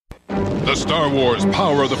The Star Wars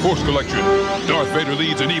Power of the Force Collection. Darth Vader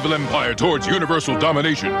leads an evil empire towards universal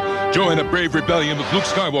domination. Join a brave rebellion with Luke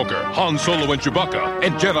Skywalker, Han Solo and Chewbacca,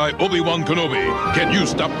 and Jedi Obi-Wan Kenobi. Can you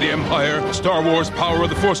stop the Empire? Star Wars Power of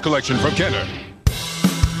the Force Collection from Kenner.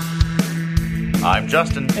 I'm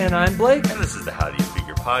Justin. And I'm Blake. And this is the How Do You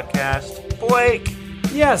Figure podcast. Blake!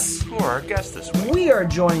 Yes. Who are our guests this week? We are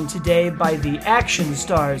joined today by the action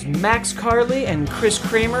stars Max Carley and Chris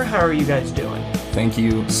Kramer. How are you guys doing? Thank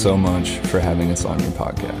you so much for having us on your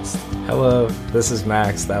podcast. Hello, this is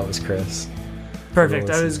Max. That was Chris. Perfect.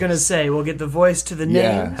 I was going to say, we'll get the voice to the name.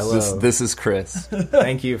 Yeah, Hello. This is Chris.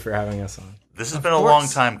 Thank you for having us on. This has been a long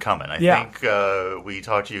time coming. I Yeah. think we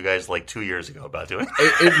talked to you guys like 2 years ago about doing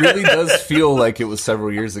it. It really does feel like it was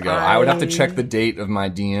several years ago. I would have to check the date of my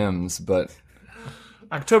DMs, but...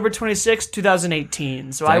 October 26,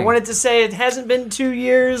 2018. So Dang. I wanted to say it hasn't been 2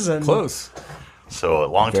 years. And Close. So a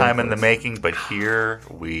long Very time in the close. making, but here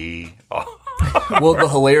we are. Well, the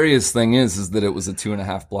hilarious thing is that it was a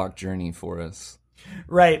 2.5 block journey for us.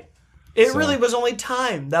 Right. It really was only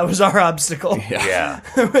time. That was our obstacle. Yeah.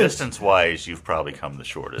 Distance-wise, you've probably come the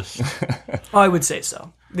shortest. Oh, I would say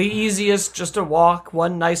so. The easiest, just to walk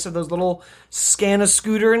one nice of those little scan a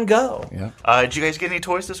scooter and go. Yeah, Did you guys get any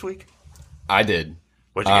toys this week? I did.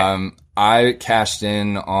 What'd you get? I cashed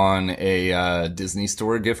in on a Disney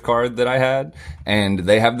Store gift card that I had, and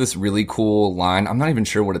they have this really cool line. I'm not even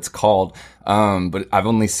sure what it's called, but I've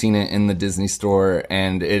only seen it in the Disney Store,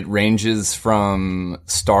 and it ranges from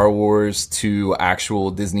Star Wars to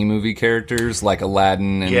actual Disney movie characters like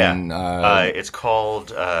Aladdin and it's called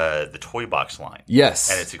the Toy Box line.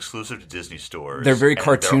 yes, And it's exclusive to Disney stores. they're very and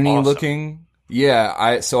cartoony they're awesome. looking. Yeah,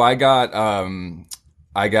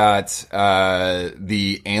 I got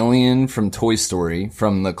the alien from Toy Story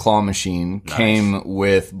from the claw machine came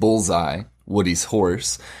with Bullseye, Woody's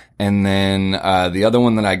horse. And then the other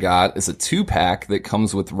one that I got is a 2-pack that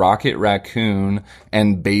comes with Rocket Raccoon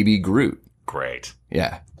and Baby Groot. Great.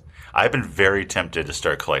 Yeah. I've been very tempted to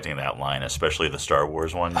start collecting that line, especially the Star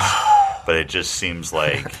Wars ones. But it just seems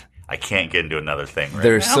like I can't get into another thing right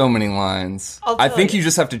There's now. so many lines. I'll I tell think you. you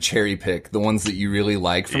just have to cherry pick the ones that you really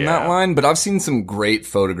like from Yeah. that line. But I've seen some great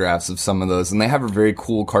photographs of some of those, and they have a very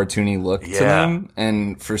cool cartoony look to Yeah. them.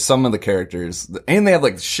 And for some of the characters, and they have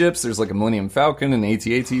like ships. There's like a Millennium Falcon and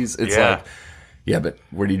AT-ATs. It's Yeah. like, yeah, but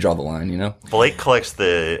where do you draw the line? You know? Blake collects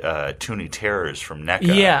the Toonie Terrors from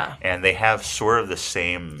NECA. Yeah. And they have sort of the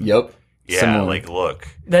same Yep. Similar. like look.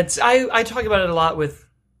 That's I talk about it a lot with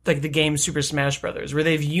like the game Super Smash Brothers, where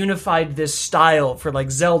they've unified this style for like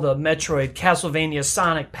Zelda, Metroid, Castlevania,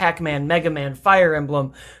 Sonic, Pac-Man, Mega Man, Fire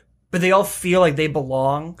Emblem, but they all feel like they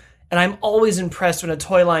belong. And I'm always impressed when a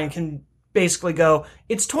toy line can basically go,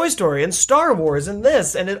 it's Toy Story and Star Wars and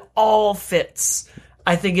this, and it all fits.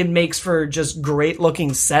 I think it makes for just great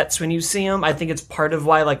looking sets when you see them. I think it's part of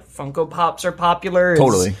why like Funko Pops are popular.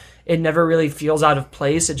 Totally. It never really feels out of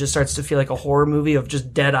place. It just starts to feel like a horror movie of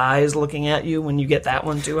just dead eyes looking at you when you get that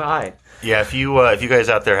one too high. Yeah, if you guys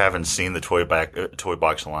out there haven't seen the Toy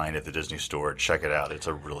Box line at the Disney Store, check it out. It's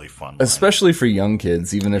a really fun line. Especially for young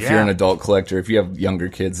kids, even if you're Yeah. an adult collector, if you have younger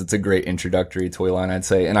kids, it's a great introductory toy line, I'd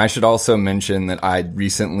say. And I should also mention that I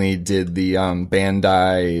recently did the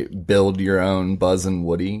Bandai Build Your Own Buzz and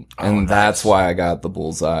Woody, and that's why I got the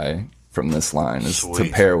Bullseye from this line, is to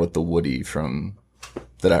Sweet. pair with the Woody from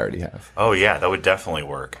that I already have. Oh yeah, that would definitely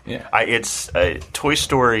work. Yeah. It's Toy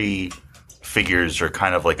Story figures are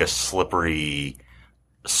kind of like a slippery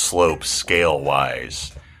slope scale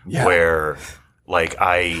wise, where like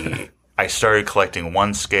I started collecting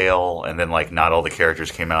one scale, and then like not all the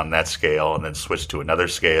characters came out in that scale, and then switched to another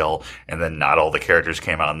scale, and then not all the characters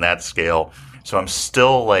came out in that scale. So I'm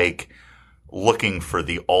still like looking for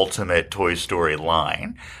the ultimate Toy Story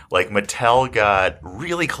line. Like Mattel got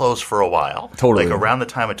really close for a while. Totally. Like around the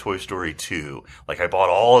time of Toy Story 2. Like I bought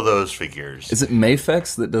all of those figures. Is it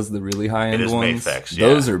Mafex that does the really high-end It is ones? Mafex, yeah.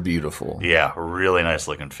 Those are beautiful, Yeah, really nice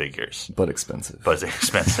looking figures. but expensive. But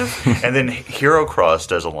expensive. And then Hero Cross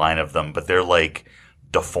does a line of them, but they're like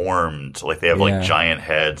deformed. Like they have like Yeah. giant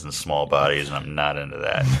heads and small bodies, and I'm not into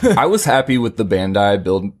that. I was happy with the Bandai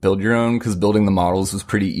build your own, because building the models was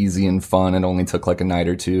pretty easy and fun. It only took like a night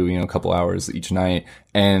or two, a couple hours each night.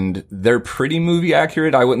 And they're pretty movie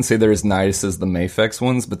accurate. I wouldn't say they're as nice as the Mafex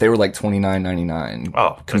ones, but they were like $29.99.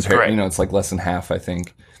 Oh, that's great. It's like less than half, I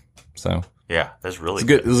think. So Yeah, that's really it's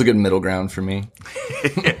good. It was a good middle ground for me.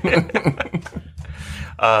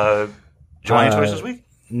 Johnny Toys this week?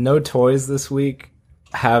 No toys this week.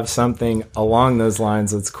 Have something along those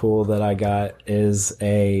lines that's cool that I got is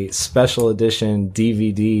a special edition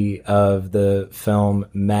DVD of the film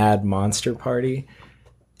Mad Monster Party.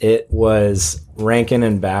 it was Rankin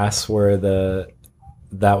and Bass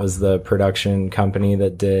that was the production company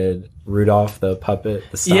that did Rudolph the puppet,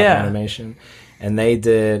 the stop animation, and they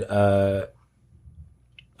did. I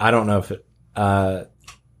don't know if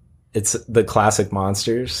it's the classic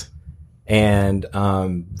monsters, and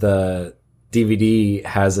the DVD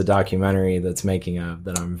has a documentary that's making of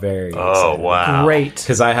that I'm very excited. Wow. Great.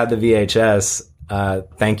 Because I had the VHS.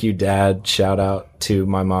 Thank you, Dad. Shout out to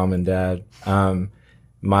my mom and dad.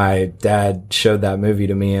 My dad showed that movie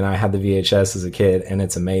to me, and I had the VHS as a kid, and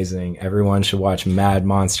it's amazing. Everyone should watch Mad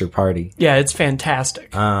Monster Party. Yeah, it's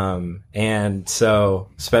fantastic. And so,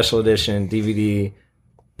 special edition DVD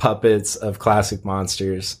puppets of classic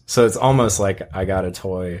monsters. So it's almost like I got a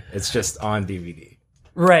toy. It's just on DVD.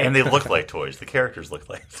 Right. And they look like toys. The characters look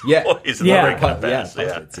like Yeah. toys. And Yeah. they're kind of Yeah, fast.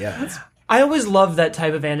 puppets, yeah. I always love that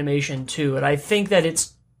type of animation too, and I think that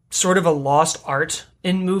it's sort of a lost art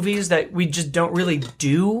in movies that we just don't really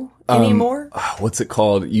do anymore. What's it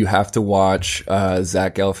called? You have to watch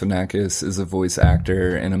Zach Galifianakis is a voice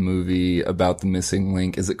actor in a movie about the missing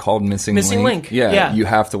link. Is it called Missing Link? Yeah, you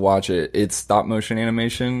have to watch it. It's stop motion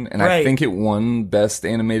animation, and I Right. think it won Best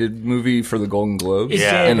Animated Movie for the Golden Globes, It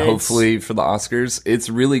Yeah. did. and It's- hopefully for the Oscars. It's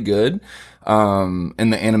really good,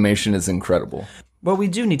 and the animation is incredible. What we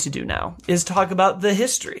do need to do now is talk about the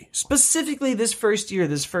history, specifically this first year,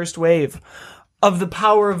 this first wave of the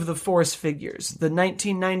Power of the Force figures. The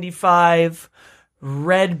 1995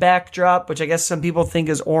 red backdrop, which I guess some people think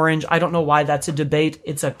is orange. I don't know why that's a debate.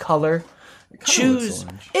 It's a color. Choose.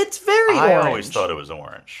 It's very I orange. always thought it was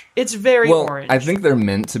orange. It's very Well, orange. I think they're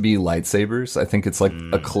meant to be lightsabers. I think it's like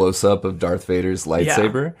a close up of Darth Vader's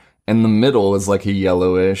lightsaber. And the middle is like a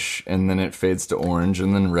yellowish, and then it fades to orange,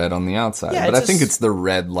 and then red on the outside. Yeah, but I it's a think s- it's the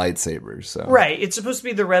red lightsaber. So Right. It's supposed to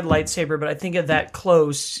be the red lightsaber, but I think at that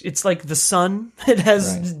close, it's like the sun. It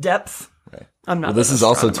has depth. Right. I'm not. Well, this an is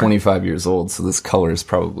also astronomer. 25 years old, so this color is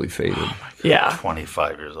probably faded. Yeah.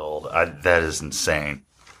 25 years old. That is insane.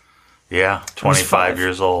 Yeah, 25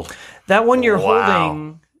 years old. That one you're Wow.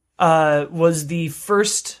 holding was the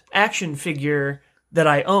first action figure that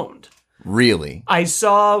I owned. Really? I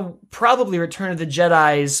saw probably Return of the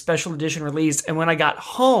Jedi's special edition release, and when I got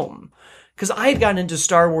home, because I had gotten into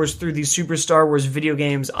Star Wars through these Super Star Wars video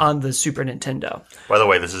games on the Super Nintendo. By the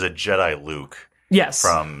way, this is a Jedi Luke Yes.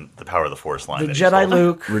 from the Power of the Force line. the that he's Jedi holding.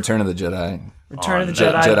 Luke, Return of the Jedi. Return of the Je-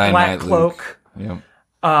 Jedi, Jedi Black Knight Cloak. Yep.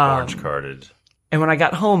 Orange carded. And when I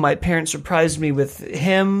got home, my parents surprised me with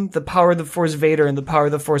him, the Power of the Force Vader, and the Power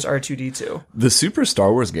of the Force R2-D2. The Super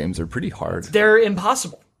Star Wars games are pretty hard. They're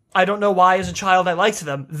impossible. I don't know why as a child I liked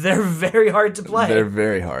them. They're very hard to play. They're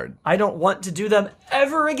very hard. I don't want to do them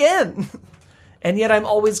ever again. And yet I'm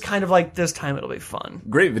always kind of like, this time it'll be fun.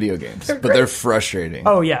 Great video games, but great. they're frustrating.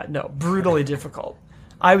 Oh yeah, no, brutally difficult.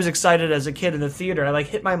 I was excited as a kid in the theater. I like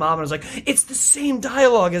hit my mom and I was like, it's the same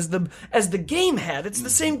dialogue as the game had. It's the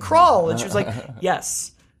same crawl. And she was like,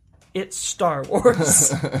 yes, it's Star Wars.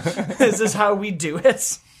 This is how we do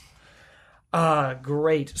it.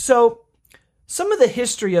 Great. So some of the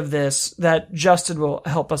history of this that Justin will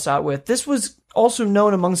help us out with. This was also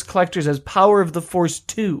known amongst collectors as Power of the Force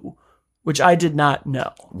 2, which I did not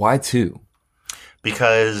know. Why two?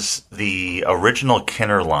 Because the original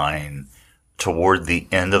Kenner line, toward the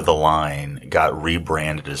end of the line, got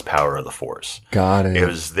rebranded as Power of the Force. Got it. It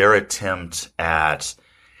was their attempt at...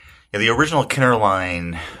 the original Kenner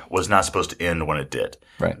line was not supposed to end when it did.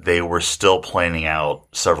 Right. They were still planning out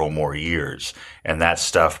several more years, and that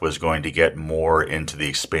stuff was going to get more into the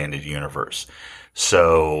expanded universe.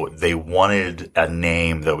 So they wanted a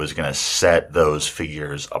name that was going to set those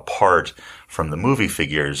figures apart from the movie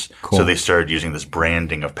figures. Cool. So they started using this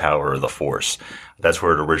branding of Power of the Force. That's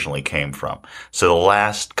where it originally came from. So the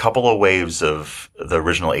last couple of waves of the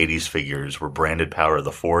original 80s figures were branded Power of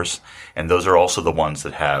the Force, and those are also the ones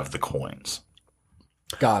that have the coins.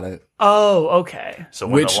 Got it. Oh, okay. So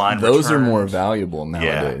when Which the line those are returned- more valuable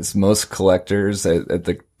nowadays. Most collectors at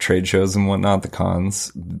the trade shows and whatnot, the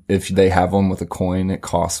cons, if they have one with a coin, it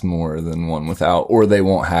costs more than one without, or they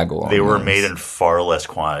won't haggle on They were those. made in far less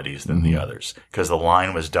quantities than the others because the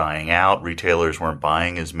line was dying out. Retailers weren't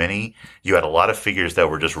buying as many. You had a lot of figures that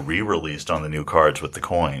were just re-released on the new cards with the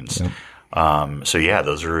coins. Yep. So yeah,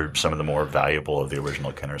 those are some of the more valuable of the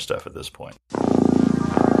original Kenner stuff at this point.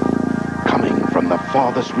 Coming from the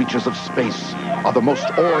farthest reaches of space are the most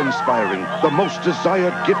awe-inspiring, the most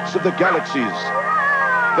desired gifts of the galaxies.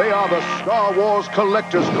 They are the Star Wars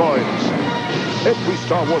Collector's Coins. Every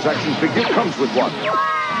Star Wars action figure comes with one.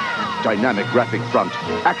 Dynamic graphic front,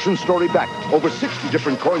 action story back, over 60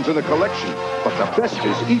 different coins in the collection. But the best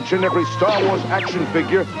is each and every Star Wars action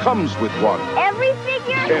figure comes with one. Every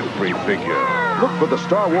figure? Every figure. Look for the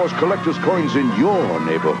Star Wars collector's coins in your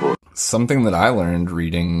neighborhood. Something that I learned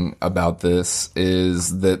reading about this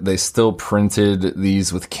is that they still printed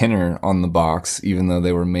these with Kenner on the box, even though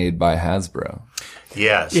they were made by Hasbro.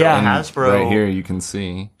 Yeah, so Yeah. Hasbro... Right here you can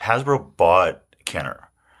see. Hasbro bought Kenner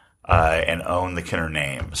and owned the Kenner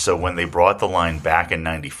name. So when they brought the line back in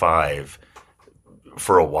 95,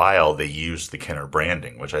 for a while they used the Kenner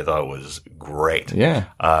branding, which I thought was great. Yeah.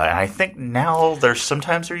 And I think now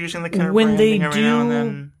sometimes they're using the Kenner When they branding every now and do,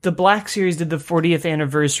 then. the Black Series did the 40th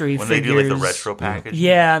anniversary When figures. they do like the retro package.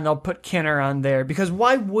 Yeah, and they'll put Kenner on there. Because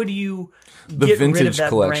why would you The get rid of vintage that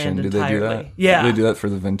collection. brand Do they do entirely? that? Yeah. Do they do that for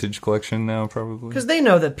the vintage collection now, probably? Because they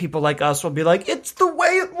know that people like us will be like, it's the way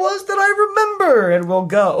it was that I remember, and we'll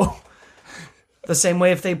go. The same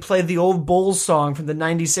way if they play the old Bulls song from the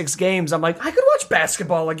 96 games, I'm like, I could watch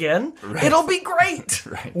basketball again. Right. It'll be great.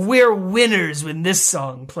 Right. We're winners when this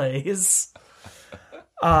song plays.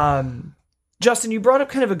 Justin, you brought up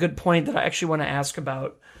kind of a good point that I actually want to ask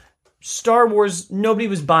about. Star Wars, nobody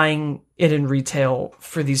was buying it in retail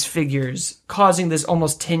for these figures, causing this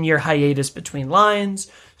almost 10-year hiatus between lines.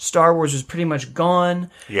 Star Wars was pretty much gone.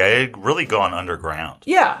 Yeah, it had really gone underground.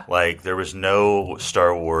 Yeah. Like, there was no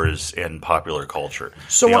Star Wars in popular culture.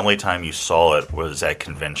 So the what- only time you saw it was at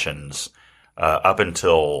conventions up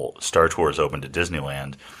until Star Tours opened at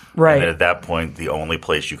Disneyland. Right. And at that point, the only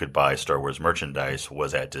place you could buy Star Wars merchandise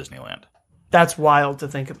was at Disneyland. That's wild to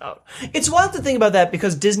think about. It's wild to think about that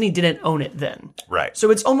because Disney didn't own it then. Right.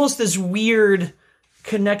 So it's almost this weird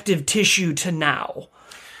connective tissue to now.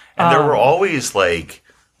 And there were always, like,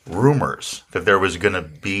 rumors that there was going to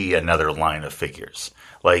be another line of figures.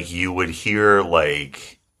 Like, you would hear,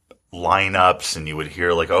 like, lineups and you would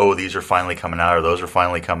hear, like, oh, these are finally coming out or those are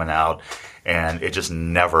finally coming out. And it just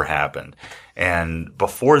never happened. And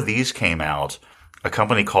before these came out, a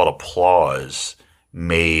company called Applause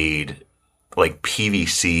made, like,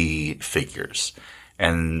 PVC figures.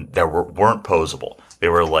 And that weren't posable. They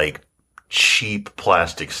were, like, cheap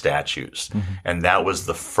plastic statues. Mm-hmm. And that was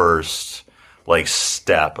the first, like,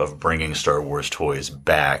 step of bringing Star Wars toys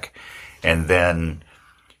back. And then,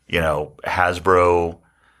 you know, Hasbro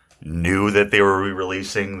knew that they were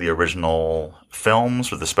re-releasing the original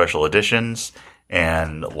films with the special editions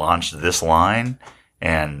and launched this line.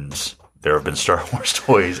 And there have been Star Wars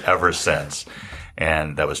toys ever since.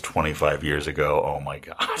 And that was 25 years ago. Oh, my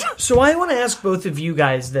God. So I want to ask both of you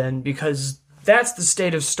guys then, because that's the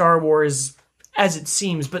state of Star Wars as it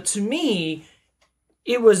seems. But to me,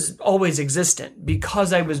 it was always existent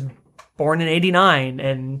because I was born in 89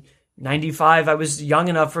 and 95. I was young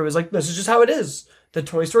enough where it was like, this is just how it is. The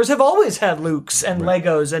toy stores have always had Lukes and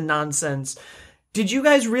Legos and nonsense. Did you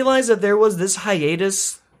guys realize that there was this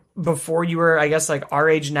hiatus before you were, I guess, like our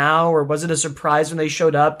age now? Or was it a surprise when they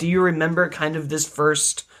showed up? Do you remember kind of this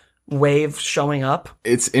first wave showing up?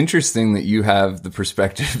 It's interesting that you have the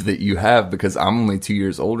perspective that you have because I'm only 2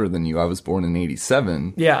 years older than you. I was born in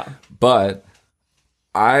 87. Yeah. But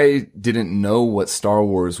I didn't know what Star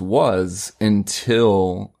Wars was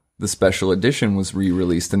until the special edition was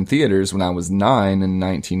re-released in theaters when I was 9 in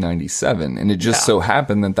 1997. And it just so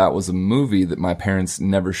happened that that was a movie that my parents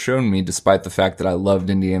never shown me, despite the fact that I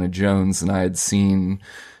loved Indiana Jones and I had seen,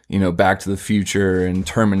 you know, Back to the Future and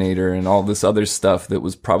Terminator and all this other stuff that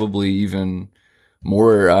was probably even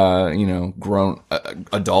more, you know, grown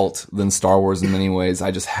adult than Star Wars in many ways.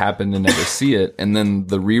 I just happened to never see it. And then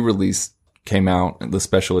the re-release came out, the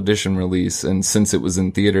special edition release, and since it was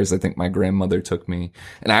in theaters, I think my grandmother took me.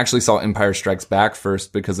 And I actually saw Empire Strikes Back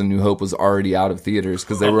first because A New Hope was already out of theaters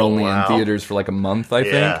because they were only in theaters for like a month, I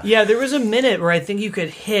think. Yeah, there was a minute where I think you could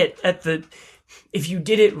hit at the... If you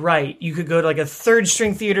did it right, you could go to like a third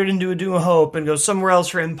string theater to do A New Hope and go somewhere else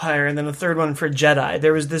for Empire and then a third one for Jedi.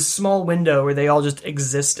 There was this small window where they all just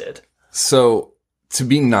existed. So to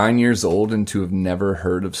be 9 years old and to have never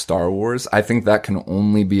heard of Star Wars, I think that can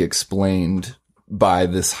only be explained by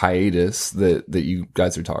this hiatus that you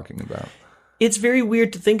guys are talking about. It's very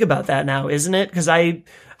weird to think about that now, isn't it? Because I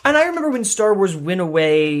remember when Star Wars went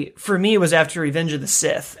away, for me it was after Revenge of the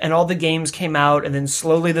Sith, and all the games came out, and then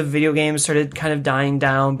slowly the video games started kind of dying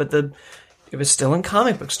down, but it was still in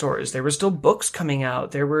comic book stores. There were still books coming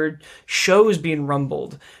out. There were shows being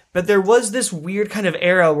rumbled. But there was this weird kind of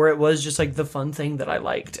era where it was just like the fun thing that I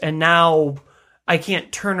liked. And now I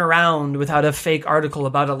can't turn around without a fake article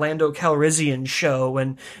about a Lando Calrissian show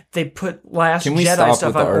and they put Last Jedi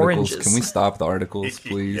stuff on oranges. Can we stop the articles,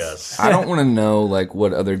 please? Yes. I don't want to know like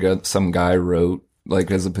what some guy wrote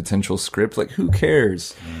like as a potential script. Like, who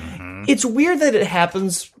cares? It's weird that it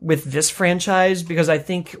happens with this franchise because I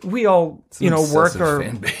think we all, work our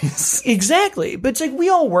fan base. Exactly. But it's like we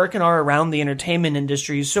all work and are around the entertainment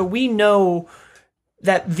industry, so we know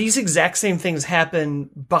that these exact same things happen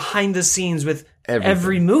behind the scenes with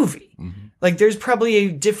every movie. Mm-hmm. Like, there's probably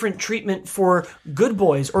a different treatment for Good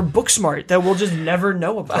Boys or Booksmart that we'll just never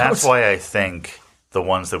know about. That's why I think the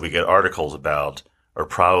ones that we get articles about are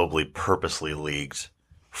probably purposely leaked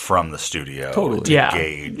from the studio to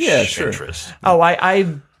gauge interest. Oh,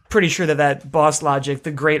 I'm pretty sure that Boss Logic,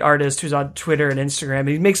 the great artist who's on Twitter and Instagram,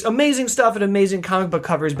 he makes amazing stuff and amazing comic book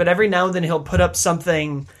covers, but every now and then he'll put up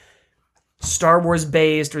something Star Wars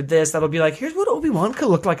based or this that'll be like, here's what Obi-Wan could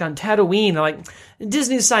look like on Tatooine. And like,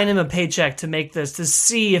 Disney's signed him a paycheck to make this, to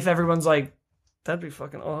see if everyone's like, that'd be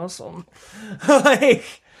fucking awesome. Like,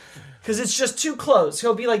 because it's just too close.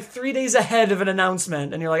 He'll be like 3 days ahead of an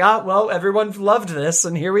announcement, and you're like, well, everyone loved this,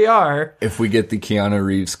 and here we are. If we get the Keanu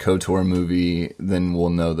Reeves KOTOR movie, then we'll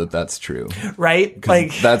know that that's true. Right?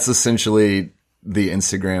 Like, that's essentially the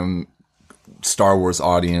Instagram Star Wars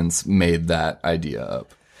audience made that idea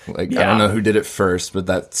up. Like, I don't know who did it first, but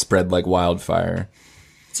that spread like wildfire.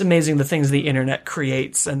 It's amazing the things the internet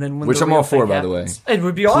creates, and then when which the I'm all for, by happens, the way. It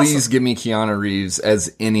would be awesome. Please give me Keanu Reeves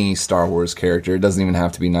as any Star Wars character. It doesn't even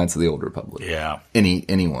have to be Knights of the Old Republic. Yeah,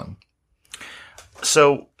 anyone.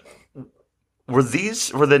 So, were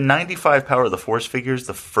the 95 Power of the Force figures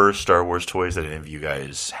the first Star Wars toys that any of you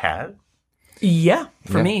guys had? Yeah,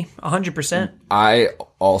 for me, 100%. I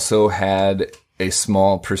also had a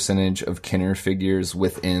small percentage of Kenner figures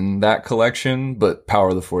within that collection, but Power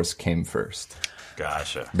of the Force came first.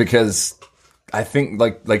 Gotcha. Because I think,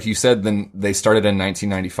 like you said, then they started in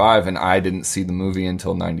 1995, and I didn't see the movie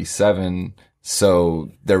until 97.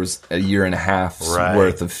 So there was a year and a half's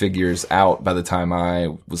worth of figures out by the time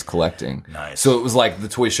I was collecting. Nice. So it was like the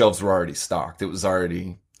toy shelves were already stocked. It was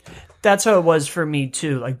already... That's how it was for me,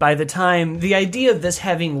 too. Like, by the time... The idea of this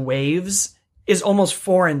having waves is almost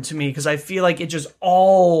foreign to me, because I feel like it just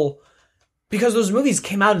all... Because those movies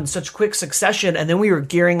came out in such quick succession, and then we were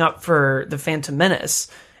gearing up for The Phantom Menace.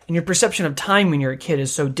 And your perception of time when you're a kid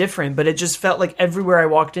is so different, but it just felt like everywhere I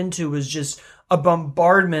walked into was just a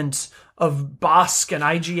bombardment of Bosk and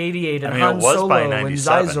IG-88 and Han Solo by and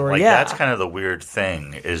 97. Zizor. That's kind of the weird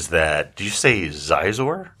thing, is that... Did you say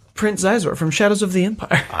Zizor? Prince Zizor from Shadows of the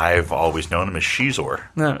Empire. I've always known him as Shizor.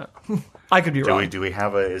 No. I could be wrong. Do we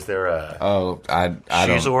have is there a... I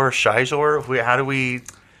Shizor, Shizor? How do we...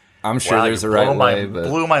 I'm sure there's a right way, but...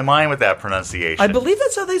 Blew my mind with that pronunciation. I believe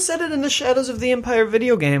that's how they said it in the Shadows of the Empire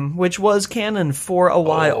video game, which was canon for a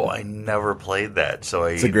while. Oh, I never played that, so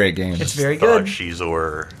it's a great game. It's very good.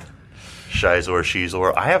 Shizor.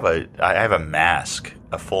 I have a mask,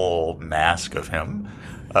 a full mask of him.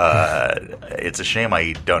 It's a shame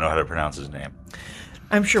I don't know how to pronounce his name.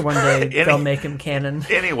 I'm sure one day they'll make him canon.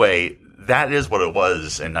 Anyway, that is what it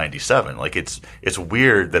was in 97. Like, it's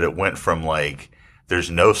weird that it went from like there's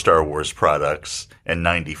no Star Wars products in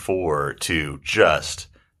 94 to just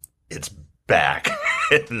it's back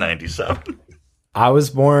in 97. I was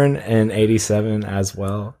born in 87 as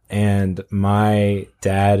well, and my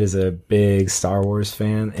dad is a big Star Wars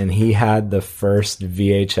fan, and he had the first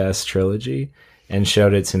VHS trilogy and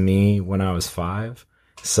showed it to me when I was 5.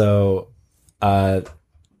 So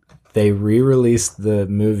they re-released the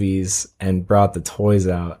movies and brought the toys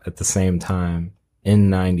out at the same time in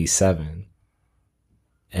 97.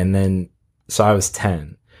 And then, so I was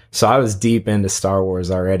 10. So I was deep into Star Wars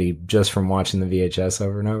already just from watching the VHS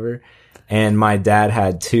over and over. And my dad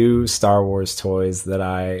had 2 Star Wars toys that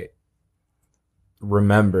I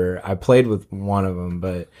remember. I played with one of them,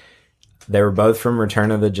 but they were both from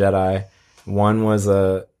Return of the Jedi. One was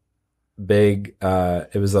a big,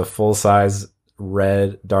 it was a full-size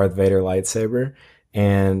red Darth Vader lightsaber,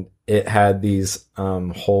 and it had these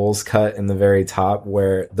holes cut in the very top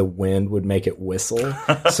where the wind would make it whistle.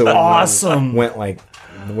 So awesome. Went like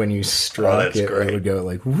when you struck it would go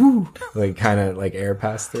like woo, like kind of like air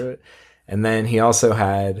pass through it. And then he also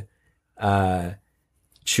had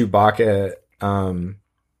Chewbacca,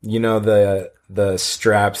 you know, the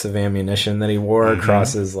straps of ammunition that he wore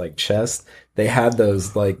across his like chest. They had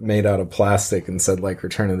those like made out of plastic and said like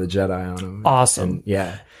Return of the Jedi on them. Awesome. And,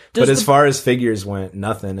 yeah. But as far as figures went,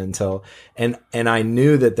 nothing until and I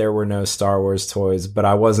knew that there were no Star Wars toys, but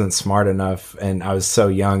I wasn't smart enough and I was so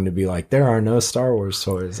young to be like, there are no Star Wars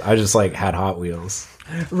toys. I just like had Hot Wheels.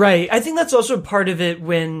 Right. I think that's also part of it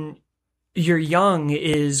when you're young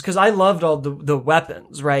is because I loved all the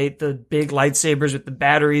weapons, right? The big lightsabers with the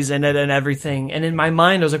batteries in it and everything. And in my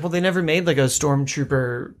mind, I was like, well, they never made like a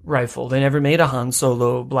stormtrooper rifle. They never made a Han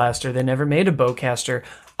Solo blaster. They never made a bowcaster.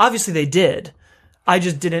 Obviously they did. I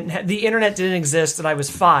just didn't. The internet didn't exist, and I was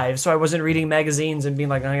 5, so I wasn't reading magazines and being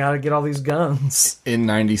like, I gotta get all these guns. In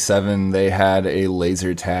 97, they had a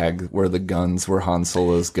laser tag where the guns were Han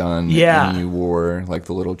Solo's gun. Yeah. And you wore like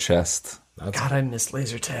the little chest. God, I miss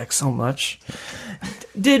laser tag so much.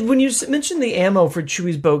 When you mentioned the ammo for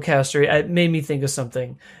Chewie's bowcaster, it made me think of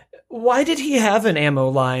something. Why did he have an ammo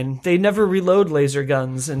line? They never reload laser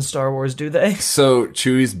guns in Star Wars, do they? So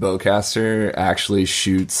Chewie's bowcaster actually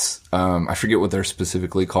shoots. I forget what they're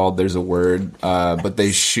specifically called. There's a word, but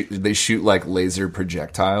they shoot like laser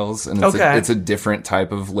projectiles, and it's a different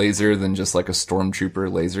type of laser than just like a stormtrooper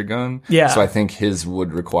laser gun. Yeah. So I think his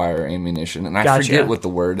would require ammunition, and I forget what the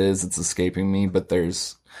word is. It's escaping me, but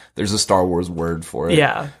there's a Star Wars word for it.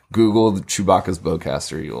 Yeah. Google Chewbacca's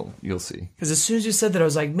bowcaster, you'll see. Because as soon as you said that, I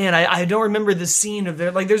was like, man, I don't remember the scene of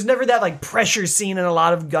there. Like, there's never that like pressure scene in a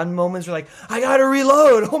lot of gun moments where like, I gotta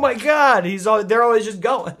reload. Oh my god, they're always just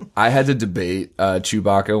going. I had to debate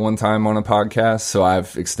Chewbacca one time on a podcast, so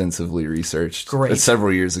I've extensively researched. Great. It's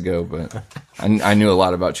several years ago, but I knew a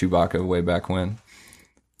lot about Chewbacca way back when.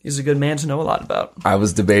 He's a good man to know a lot about. I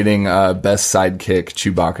was debating best sidekick,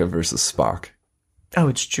 Chewbacca versus Spock. Oh,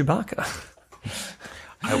 it's Chewbacca.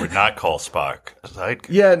 I would not call Spock a sidekick.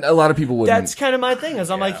 Yeah, a lot of people wouldn't. That's kind of my thing.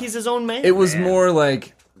 I'm like, he's his own man. It was more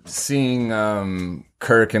like seeing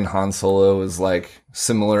Kirk and Han Solo as like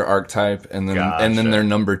similar archetype, and then their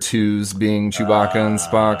number twos being Chewbacca and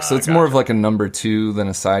Spock. So it's more of like a number 2 than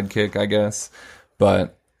a sidekick, I guess.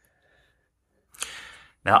 But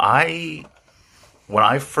now, when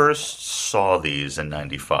I first saw these in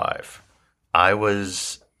 '95, I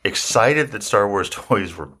was excited that Star Wars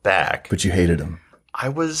toys were back. But you hated them. I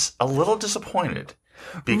was a little disappointed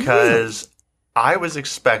because I was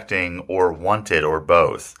expecting or wanted or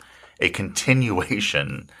both a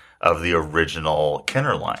continuation of the original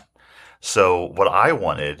Kenner line. So what I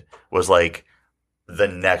wanted was like the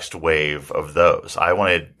next wave of those. I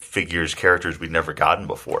wanted figures, characters we'd never gotten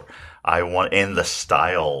before. I want in the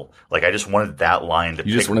style, like I just wanted that line to.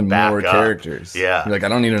 You pick just wanted back more up. characters. Yeah, you're like I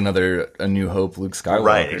don't need A New Hope Luke Skywalker.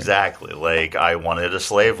 Right, exactly. Like I wanted a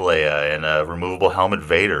Slave Leia and a removable helmet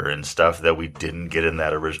Vader and stuff that we didn't get in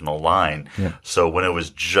that original line. Yeah. So when it was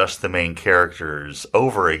just the main characters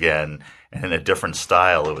over again and in a different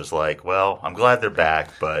style, it was like, well, I'm glad they're back,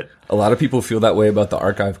 but a lot of people feel that way about the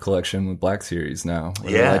Archive collection with Black Series now.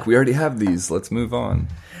 They're like we already have these. Let's move on.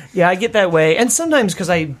 Yeah, I get that way, and sometimes because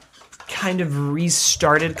I kind of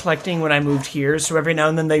restarted collecting when I moved here, so every now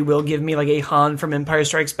and then they will give me like a Han from Empire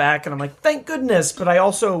Strikes Back, and I'm like, thank goodness. But I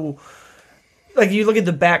also, like, you look at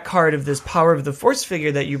the back card of this Power of the Force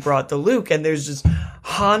figure that you brought, the Luke, and there's just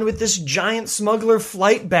Han with this giant smuggler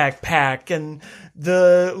flight backpack, and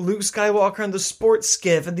the Luke Skywalker on the sports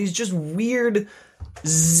skiff, and these just weird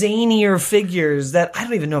zanier figures that I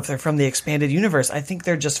don't even know if they're from the expanded universe. I think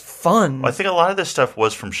they're just fun. Well, I think a lot of this stuff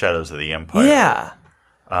was from Shadows of the Empire. Yeah.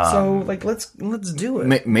 So, like, let's do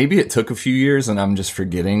it. Maybe it took a few years and I'm just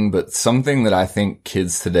forgetting, but something that I think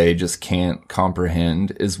kids today just can't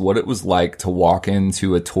comprehend is what it was like to walk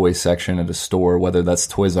into a toy section at a store, whether that's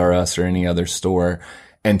Toys R Us or any other store,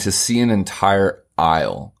 and to see an entire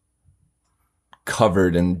aisle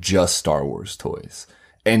covered in just Star Wars toys.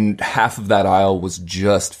 And half of that aisle was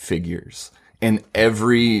just figures. And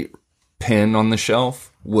every pin on the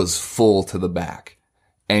shelf was full to the back.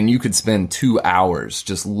 And you could spend 2 hours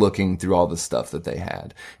just looking through all the stuff that they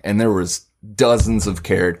had. And there was dozens of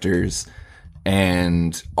characters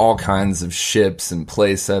and all kinds of ships and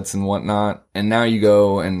play sets and whatnot. And now you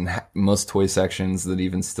go and most toy sections that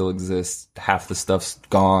even still exist, half the stuff's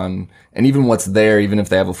gone. And even what's there, even if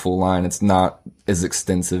they have a full line, it's not as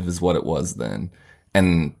extensive as what it was then.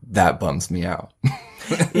 And that bums me out.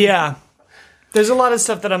 Yeah. There's a lot of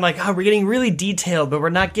stuff that I'm like, oh, we're getting really detailed, but we're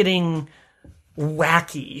not getting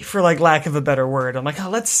wacky, for like lack of a better word. I'm like, oh,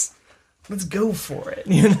 let's go for it,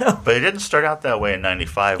 you know? But it didn't start out that way in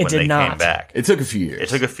 '95 when they came back. It took a few years. It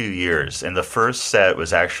took a few years. And the first set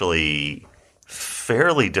was actually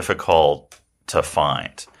fairly difficult to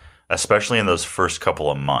find, especially in those first couple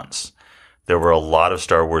of months. There were a lot of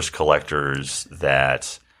Star Wars collectors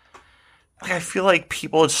that, like, I feel like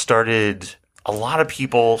a lot of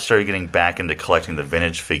people started getting back into collecting the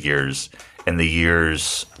vintage figures in the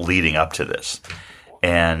years leading up to this.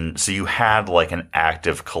 And so you had like an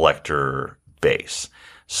active collector base.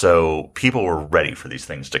 So people were ready for these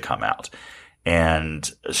things to come out. And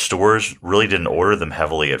stores really didn't order them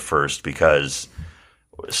heavily at first because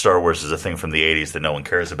Star Wars is a thing from the 80s that no one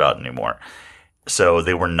cares about anymore. So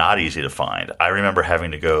they were not easy to find. I remember having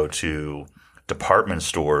to go to department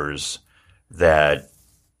stores that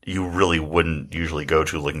you really wouldn't usually go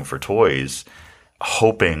to looking for toys.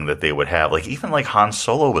 hoping that they would have. Like, even like Han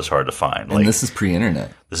Solo was hard to find. And like, this is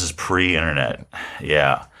pre-internet. This is pre-internet.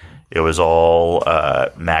 Yeah. It was all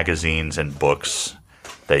magazines and books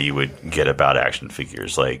that you would get about action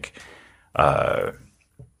figures. Like,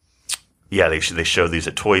 they showed these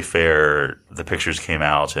at Toy Fair. The pictures came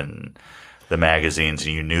out in the magazines,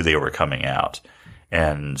 and you knew they were coming out.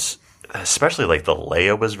 And especially, like, the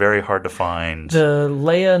Leia was very hard to find. The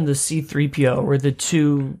Leia and the C-3PO were the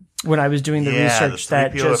two, when I was doing the research, the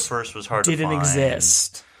 3PO that just at first was hard to didn't find.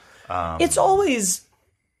 exist. It's always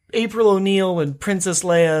April O'Neil and Princess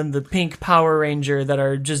Leia and the pink Power Ranger that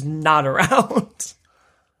are just not around.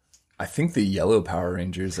 I think the yellow Power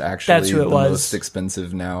Ranger is That's actually who it the was. most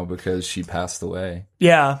expensive now because she passed away.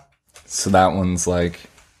 Yeah. So that one's like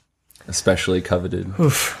especially coveted.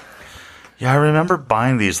 Oof. Yeah, I remember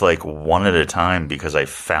buying these like one at a time because I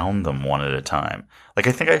found them one at a time. Like,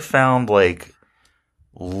 I think I found like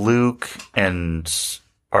Luke and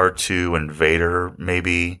R2 and Vader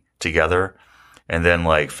maybe together, and then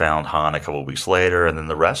like found Han a couple of weeks later, and then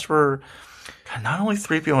the rest were not only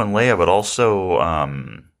 3PO and Leia, but also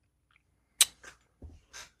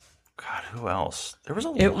who else? There was a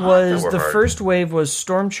lot. It was that were the hard. first wave was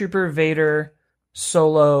Stormtrooper, Vader,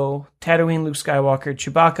 Solo, Tatooine, Luke Skywalker,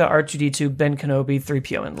 Chewbacca, R2-D2, Ben Kenobi,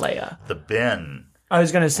 3PO, and Leia. The Ben I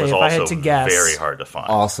was going to say, was if I also had to guess. very hard to find.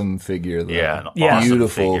 Awesome figure, though. Yeah, an Yeah. awesome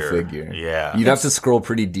Beautiful figure. Yeah. You'd have to scroll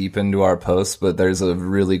pretty deep into our posts, but there's a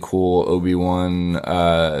really cool Obi-Wan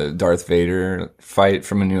Darth Vader fight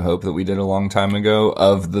from A New Hope that we did a long time ago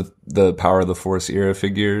of the Power of the Force era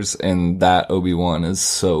figures, and that Obi-Wan is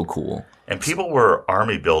so cool. And people were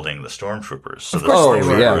army building the stormtroopers. So the course they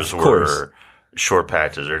were. Yeah, stormtroopers of course. were short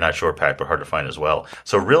packed, or not short packed, but hard to find as well.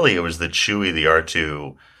 So really, it was the Chewie, the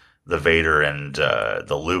R2, the Vader, and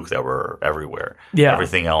the Luke that were everywhere. Yeah.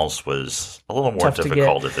 Everything else was a little more Tough to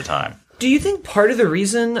difficult at the time. Do you think part of the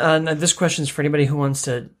reason, and this question is for anybody who wants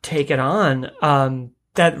to take it on,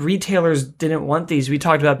 that retailers didn't want these? We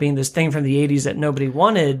talked about being this thing from the 80s that nobody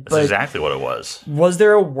wanted, That's but exactly what it was. was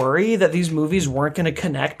there a worry that these movies weren't going to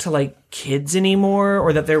connect to like kids anymore,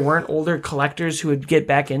 or that there weren't older collectors who would get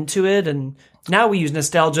back into it? And now we use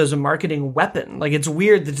nostalgia as a marketing weapon. Like, it's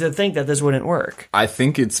weird to think that this wouldn't work. I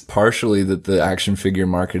think it's partially that the action figure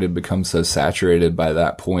market had become so saturated by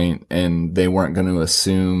that point, and they weren't going to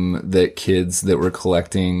assume that kids that were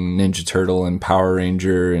collecting Ninja Turtle and Power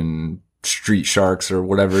Ranger and Street Sharks or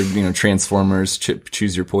whatever, Transformers,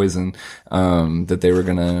 choose your poison, that they were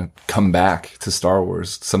going to come back to Star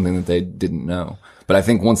Wars, something that they didn't know. But I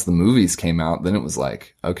think once the movies came out, then it was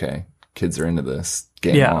like, okay, kids are into this.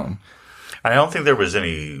 Game on. I don't think there was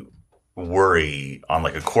any worry on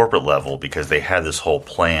like a corporate level because they had this whole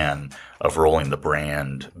plan of rolling the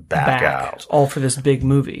brand back out. All for this big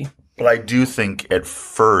movie. But I do think at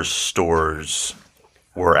first stores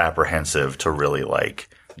were apprehensive to really like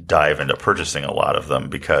dive into purchasing a lot of them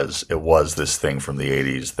because it was this thing from the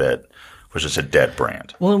 80s that was just a dead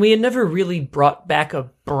brand. Well, and we had never really brought back a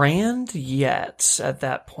brand yet at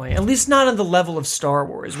that point. At least not on the level of Star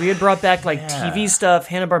Wars. We had brought back like TV stuff,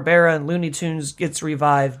 Hanna-Barbera and Looney Tunes gets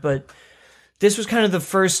revived, but this was kind of the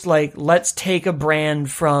first like, let's take a brand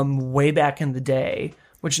from way back in the day,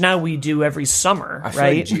 which now we do every summer, I feel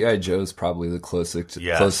right? like G.I. Joe's probably the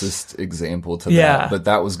closest example to Yeah. that. But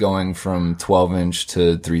that was going from 12-inch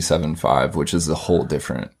to 375, which is a whole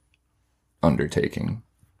different undertaking.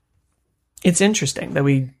 It's interesting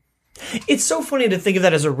that it's so funny to think of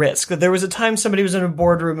that as a risk. That there was a time somebody was in a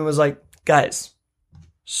boardroom and was like, guys,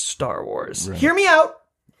 Star Wars. Right. Hear me out.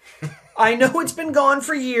 I know it's been gone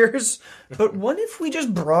for years, but what if we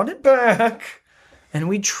just brought it back and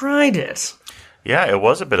we tried it? Yeah, it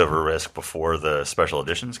was a bit of a risk before the special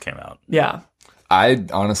editions came out. Yeah. I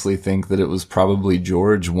honestly think that it was probably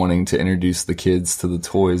George wanting to introduce the kids to the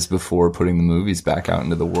toys before putting the movies back out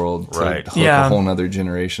into the world to Right. hook Yeah. a whole nother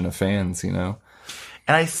generation of fans, And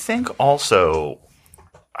I think also,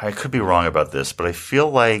 I could be wrong about this, but I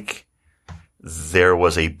feel like there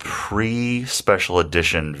was a pre-special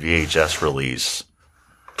edition VHS release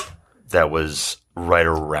that was right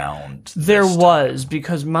around There this time. was,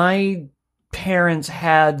 because my parents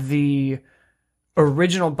had the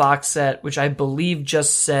original box set, which I believe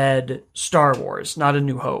just said Star Wars, not A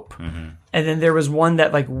New Hope. Mm-hmm. And then there was one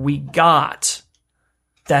that like we got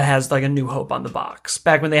that has like A New Hope on the box.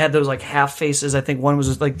 Back when they had those like half faces, I think one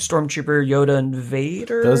was like Stormtrooper, Yoda, and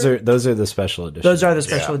Vader. Those are the special editions. Those are the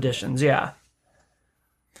special editions, yeah.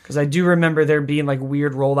 Because I do remember there being like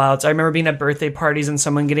weird rollouts. I remember being at birthday parties and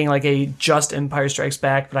someone getting like a just Empire Strikes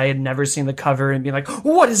Back, but I had never seen the cover and being like,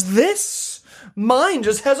 what is this? Mine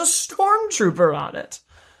just has a stormtrooper on it.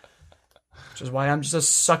 which is why I'm just a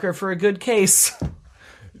sucker for a good case.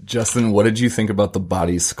 Justin, what did you think about the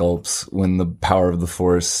body sculpts when the Power of the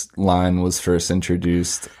Force line was first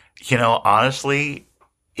introduced? You know, honestly,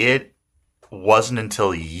 it wasn't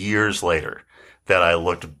until years later that I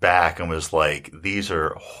looked back and was like, these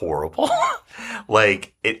are horrible.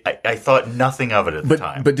 Like, I thought nothing of it at the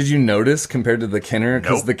time. But did you notice compared to the Kenner?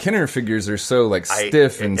 Because Nope. the Kenner figures are so like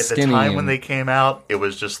stiff and skinny. At the time when they came out, it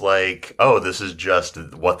was just like, oh, this is just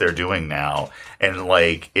what they're doing now. And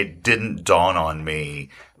like, it didn't dawn on me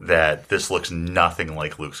that this looks nothing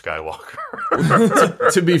like Luke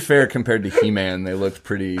Skywalker. To be fair, compared to He-Man, they looked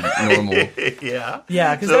pretty normal. Yeah.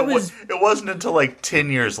 Yeah, because So that was... it wasn't until like 10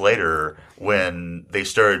 years later when they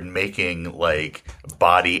started making like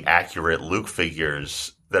body accurate Luke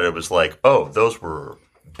figures that it was like, oh, those were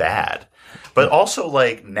bad. But also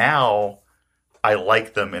like now I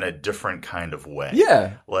like them in a different kind of way.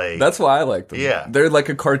 Yeah, Like that's why I like them. Yeah. They're like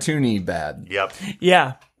a cartoony bad. Yep.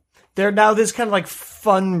 Yeah. They're now this kind of like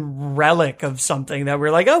fun relic of something that we're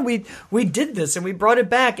like, oh, we did this and we brought it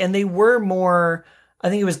back. And they were more, I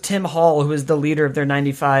think it was Tim Hall, who was the leader of their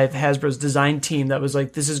 95 Hasbro's design team, that was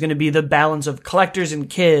like, this is going to be the balance of collectors and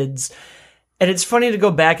kids. And it's funny to go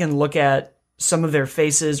back and look at some of their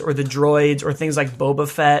faces or the droids or things like Boba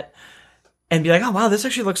Fett and be like, oh, wow, this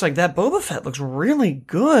actually looks like that Boba Fett looks really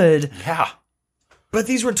good. Yeah. But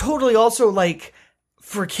these were totally also like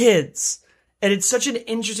for kids. And it's such an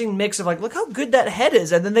interesting mix of like, look how good that head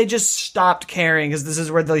is. And then they just stopped caring because this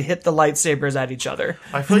is where they hit the lightsabers at each other.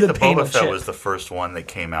 I feel like the paint Boba of Fett shit. was the first one that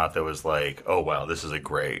came out that was like, oh, wow, this is a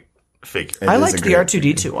great figure. I is liked a the great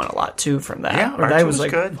R2-D2 one a lot too from that. Yeah, where that R2 was was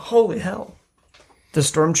like, good. holy hell. The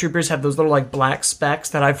stormtroopers have those little like black specks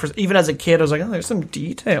that even as a kid, I was like, oh, there's some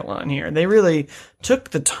detail on here. They really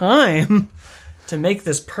took the time to make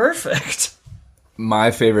this perfect.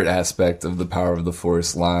 My favorite aspect of the Power of the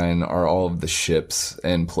Force line are all of the ships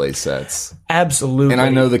and play sets. Absolutely. And I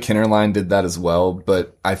know the Kenner line did that as well,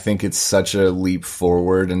 but I think it's such a leap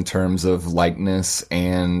forward in terms of likeness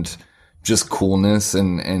and just coolness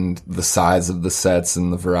and the size of the sets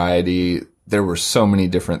and the variety. There were so many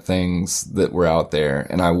different things that were out there,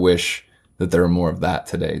 and I wish that there were more of that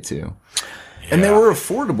today too. And they were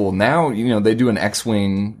affordable. Now, you know, they do an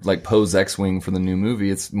X-Wing, like Poe's X-Wing for the new movie.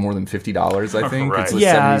 It's more than $50, I think. Right. It's like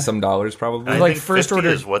Yeah. $70-some probably. I like think first 50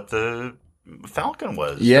 order- is what the Falcon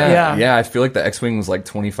was. Yeah, Yeah. I feel like the X-Wing was like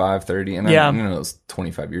 25, 30, and Yeah. I know it was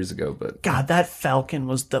 25 years ago, but God, that Falcon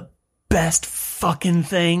was the best fucking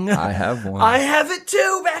thing. I have one. I have it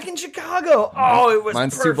too, back in Chicago. Oh, it was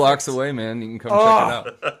Mine's perfect. 2 blocks away, man. You can come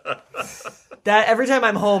check it out. That every time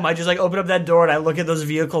I'm home, I just like open up that door and I look at those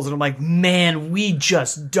vehicles and I'm like, man, we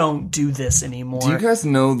just don't do this anymore. Do you guys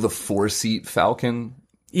know the 4-seat Falcon?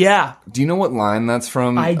 Yeah. Do you know what line that's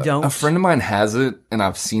from? I don't. A friend of mine has it, and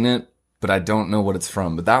I've seen it, but I don't know what it's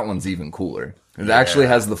from. But that one's even cooler. It actually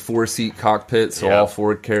has the 4-seat cockpit, so Yeah. all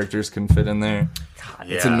 4 characters can fit in there.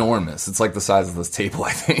 Yeah. It's enormous. It's like the size of this table,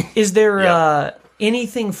 I think. Is there Yeah.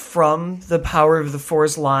 anything from the Power of the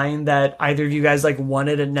Force line that either of you guys like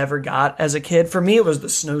wanted and never got as a kid? For me, it was the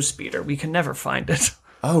Snowspeeder. We could never find it.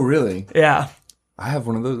 Oh, really? Yeah. I have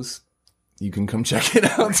one of those. You can come check it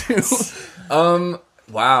out too.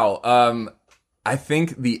 Wow. I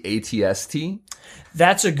think the ATST.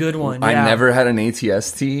 That's a good one. I yeah. never had an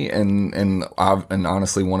ATST, and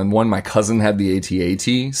honestly wanted one. My cousin had the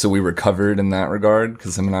AT-AT, so we were covered in that regard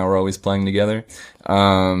because him and I were always playing together.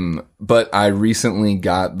 But I recently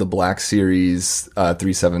got the Black Series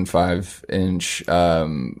 375-inch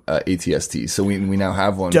ATST, so we now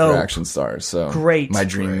have one Dope. for Action Stars. So Great. my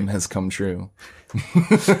dream has come true.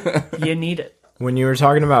 You need it. When you were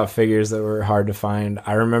talking about figures that were hard to find,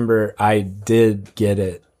 I remember I did get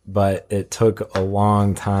it, but it took a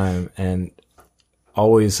long time, and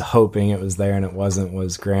always hoping it was there and it wasn't,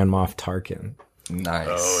 was Grand Moff Tarkin. Nice.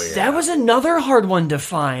 Oh, yeah. That was another hard one to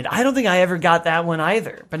find. I don't think I ever got that one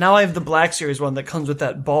either. But now I have the Black Series one that comes with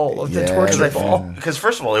that ball of the Yeah, torture that- ball. Because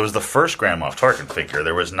first of all, it was the first Grand Moff Tarkin figure.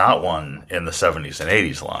 There was not one in the 70s and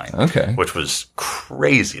 80s line. Okay. Which was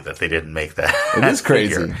crazy that they didn't make that. It is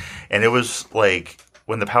crazy. figure. And it was like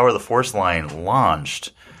when the Power of the Force line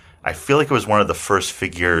launched, I feel like it was one of the first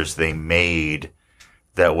figures they made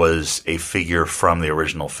that was a figure from the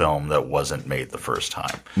original film that wasn't made the first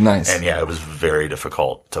time. Nice. And yeah, it was very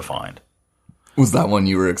difficult to find. Was that one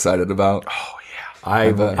you were excited about? Oh,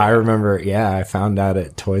 yeah. I remember, I found out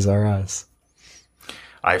at Toys R Us.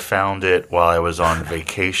 I found it while I was on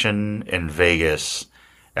vacation in Vegas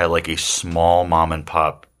at like a small mom and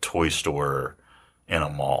pop toy store in a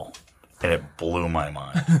mall. and it blew my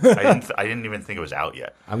mind. I didn't even think it was out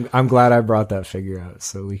yet. I'm glad I brought that figure out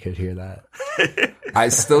so we could hear that. I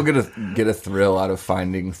still get a thrill out of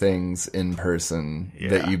finding things in person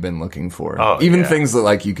that you've been looking for. Even things that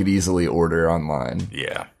like you could easily order online.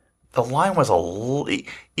 Yeah. The line was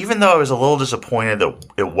even though I was a little disappointed that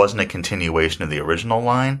it wasn't a continuation of the original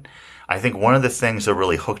line, I think one of the things that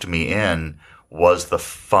really hooked me in was the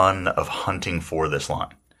fun of hunting for this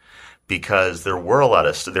line. Because there were a lot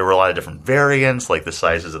of different variants, like the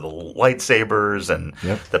sizes of the lightsabers and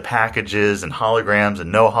the packages and holograms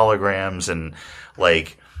and no holograms, and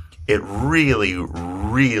like it really,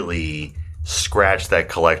 really scratched that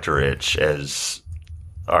collector itch, as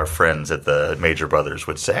our friends at the Major Brothers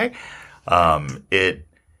would say. It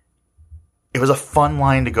was a fun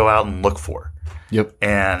line to go out and look for. Yep.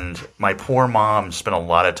 And my poor mom spent a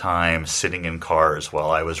lot of time sitting in cars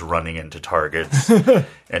while I was running into Targets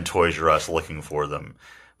and Toys R Us looking for them.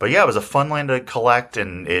 But yeah, it was a fun line to collect,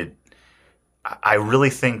 and I really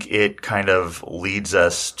think it kind of leads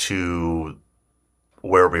us to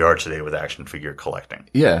where we are today with action figure collecting.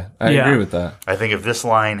 Yeah, I agree with that. I think if this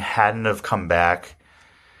line hadn't have come back,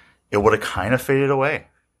 it would have kind of faded away.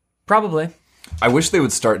 Probably. I wish they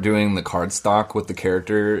would start doing the card stock with the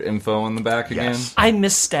character info on the back again. I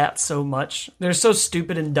miss stats so much. They're so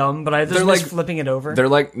stupid and dumb, but I just miss flipping it over. They're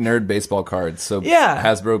like nerd baseball cards, so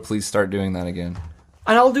Hasbro, please start doing that again.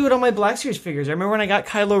 And I'll do it on my Black Series figures. I remember when I got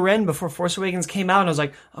Kylo Ren before Force Awakens came out, and I was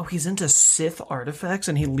like, oh, he's into Sith artifacts,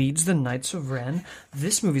 and he leads the Knights of Ren.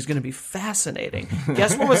 This movie's going to be fascinating.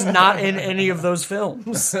 Guess what was not in any of those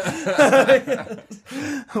films?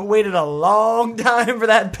 Waited a long time for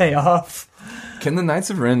that payoff. Can the Knights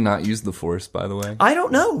of Ren not use the Force, by the way? I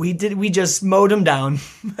don't know. We just mowed them down.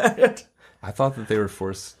 I thought that they were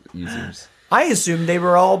Force users. I assumed they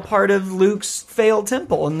were all part of Luke's failed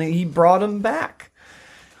temple, and he brought them back.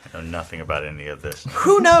 I know nothing about any of this.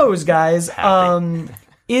 Who knows, guys?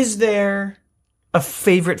 Is there a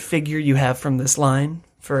favorite figure you have from this line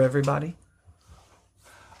for everybody?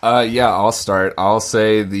 Yeah, I'll start. I'll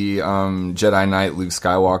say the Jedi Knight Luke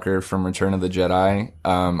Skywalker from Return of the Jedi.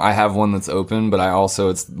 I have one that's open, but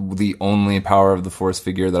it's the only Power of the Force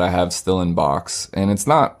figure that I have still in box. And it's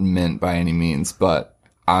not mint by any means, but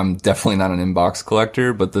I'm definitely not an in-box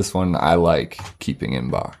collector, but this one I like keeping in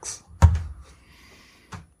box.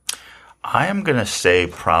 I am going to say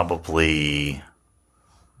probably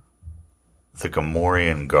the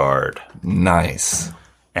Gamorrean Guard. Nice.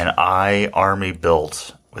 And I army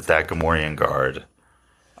built with that Gamorrean Guard.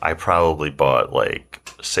 I probably bought like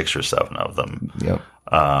 6 or 7 of them. Yep.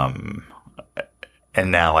 And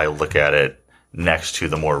now I look at it next to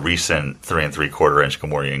the more recent 3 3/4 inch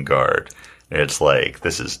Gamorrean Guard. And it's like,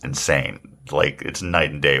 this is insane. Like, it's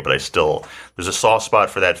night and day, but there's a soft spot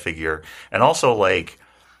for that figure. And also, like,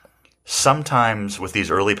 sometimes with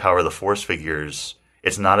these early Power of the Force figures,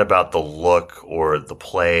 it's not about the look or the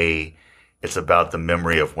play. It's about the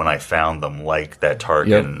memory of when I found them, like that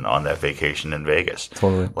Tarkin on that vacation in Vegas.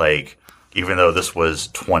 Totally. Like, even though this was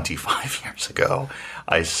 25 years ago,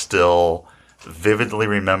 I still vividly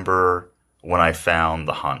remember when I found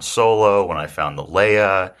the Han Solo, when I found the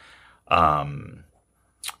Leia.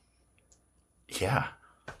 Yeah.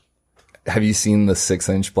 Have you seen the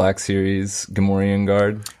 6-inch Black Series Gamorrean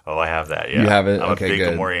Guard? Oh, I have that, yeah. You have it? I'm okay, a big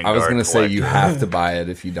good. Gamorrean I was going to say you have to buy it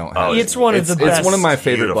if you don't have it. It's one of the best. It's one of my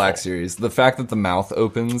favorite Beautiful. Black Series. The fact that the mouth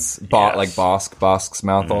opens, like Bosk's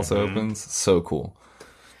mouth also opens, so cool.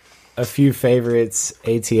 A few favorites,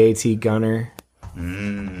 AT-AT Gunner.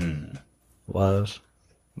 Love.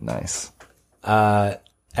 Nice.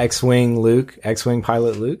 X-Wing Luke, X-Wing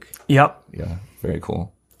pilot Luke. Yep. Yeah, very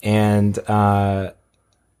cool. And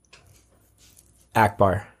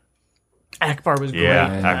Akbar. Akbar was great.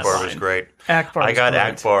 Yeah, Akbar was great. Akbar I got great.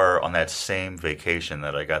 Akbar on that same vacation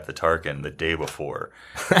that I got the Tarkin the day before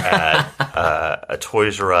at a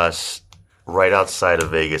Toys R Us right outside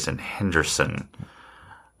of Vegas in Henderson.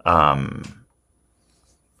 Yeah,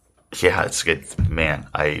 it's good. Man,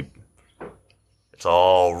 it's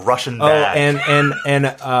all rushing back. And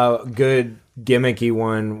a good gimmicky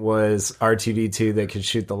one was R2-D2 that could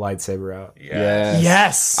shoot the lightsaber out.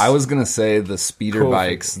 Yes. I was going to say the speeder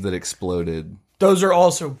bikes that exploded. Those are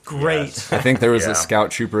also great. Yes. I think there was a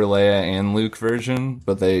Scout Trooper Leia and Luke version,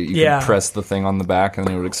 but you could press the thing on the back and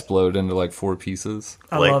it would explode into like 4 pieces.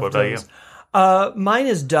 Blake, love what about you? Mine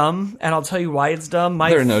is dumb, and I'll tell you why it's dumb. My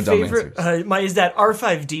There are no dumb favorite is that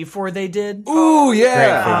R5D4 they did. Ooh,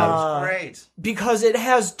 yeah. Great. Because it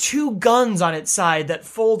has 2 guns on its side that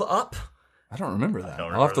fold up. I don't remember that.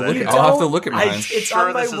 don't I'll have to remember look. that. I'll have to look at mine. It's Sure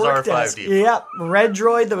on my this is work R5D4. desk. Yep, red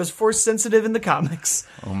droid that was force sensitive in the comics.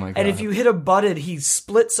 Oh my god! And if you hit a button, he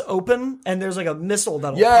splits open, and there's like a missile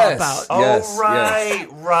that'll Yes! pop out. Oh, Yes,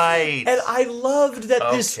 right. And I loved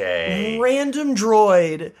that this Okay. random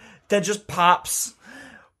droid that just pops.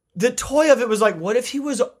 The toy of it was like, what if he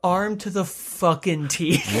was armed to the fucking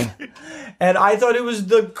teeth? And I thought it was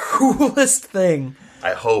the coolest thing.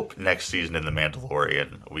 I hope next season in The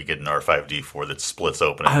Mandalorian we get an R5D4 that splits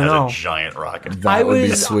open and I has know. a giant rocket. That would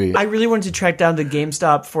be sweet. I really wanted to track down the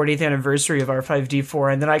GameStop 40th anniversary of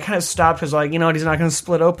R5D4, and then I kind of stopped because, like, you know what? He's not going to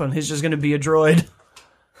split open. He's just going to be a droid.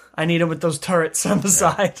 I need him with those turrets on the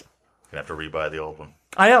side. Gonna have to rebuy the old one.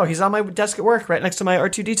 I know. He's on my desk at work right next to my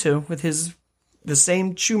R2D2 with the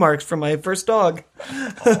same chew marks from my first dog.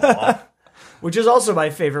 Which is also my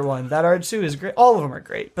favorite one. That R2 is great. All of them are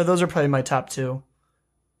great, but those are probably my top two.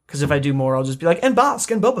 Because if I do more, I'll just be like, and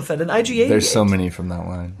Bosk, and Boba Fett, and IG-88. There's so many from that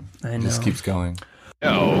line. I It just know. keeps going.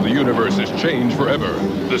 Now, the universe has changed forever.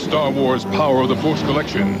 The Star Wars Power of the Force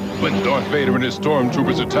collection. When Darth Vader and his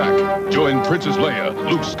stormtroopers attack, join Princess Leia,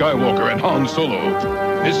 Luke Skywalker, and Han Solo.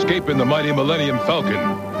 Escape in the mighty Millennium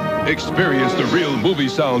Falcon. Experience the real movie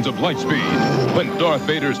sounds of lightspeed. When Darth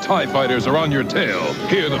Vader's TIE fighters are on your tail,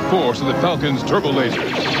 hear the force of the Falcon's turbo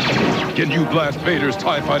lasers. Can you blast Vader's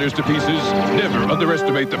TIE fighters to pieces? Never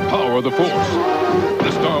underestimate the power of the Force.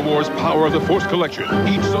 The Star Wars Power of the Force collection,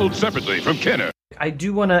 each sold separately from Kenner. I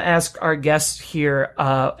do want to ask our guests here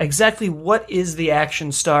exactly what is the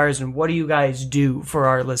Action Stars and what do you guys do for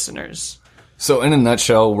our listeners? So in a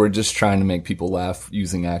nutshell, we're just trying to make people laugh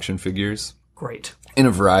using action figures Great. in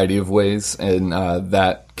a variety of ways, and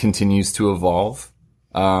that continues to evolve.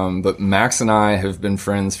 But Max and I have been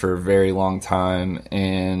friends for a very long time,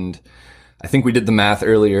 and I think we did the math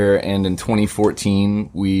earlier, and in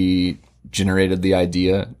 2014, we generated the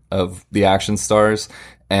idea of the Action Stars,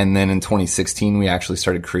 and then in 2016, we actually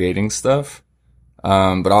started creating stuff.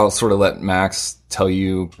 But I'll sort of let Max tell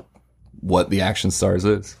you what the Action Stars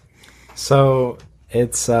is. So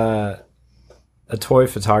it's a toy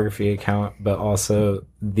photography account, but also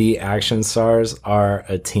the Action Stars are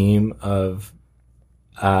a team of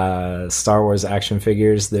Star Wars action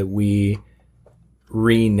figures that we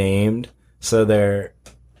renamed. So they're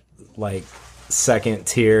like second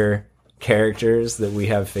tier characters that we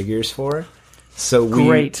have figures for. So we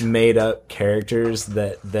Great. made up characters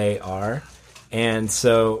that they are. And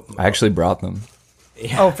so I actually brought them.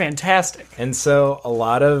 Oh, fantastic. And so a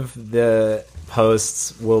lot of the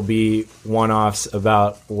posts will be one-offs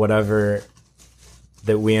about whatever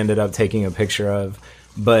that we ended up taking a picture of.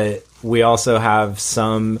 But we also have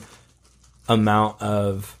some amount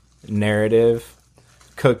of narrative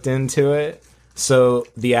cooked into it. So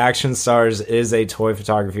the Action Stars is a toy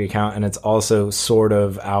photography account, and it's also sort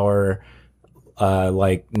of our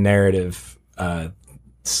like narrative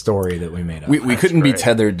story that we made up. We couldn't be great.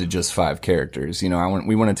 tethered to just 5 characters. You know,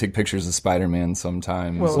 we want to take pictures of Spider-Man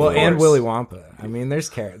sometimes. well, Of and course. Willy Wonka. I mean, there's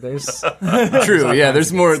True. Yeah,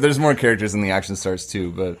 there's more characters in the Action Stars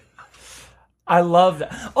too, but I love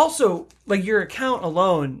that. Also, like, your account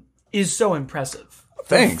alone is so impressive.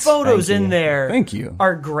 Thanks. The photos Thank in you. there Thank you.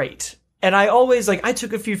 are great. And I always, like, I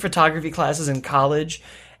took a few photography classes in college,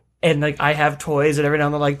 and, like, I have toys, and every now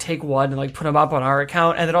and then, like, take one and, like, put them up on our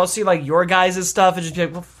account, and then I'll see, like, your guys' stuff, and just be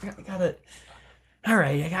like, well, I gotta... All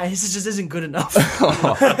right, this just isn't good enough.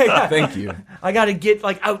 thank you. I got to get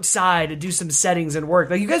like outside and do some settings and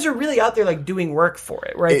work. Like, you guys are really out there like doing work for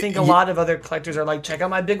it. Where I think a lot of other collectors are like, check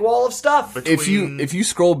out my big wall of stuff. If you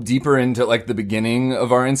scroll deeper into like the beginning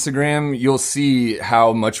of our Instagram, you'll see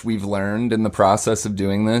how much we've learned in the process of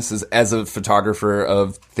doing this as a photographer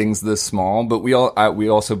of things this small. But we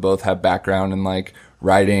also both have background in like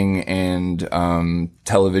writing and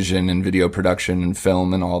television and video production and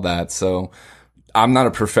film and all that. So I'm not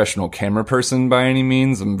a professional camera person by any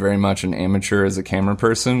means. I'm very much an amateur as a camera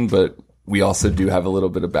person, but we also do have a little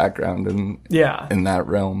bit of background in that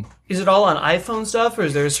realm. Is it all on iPhone stuff, or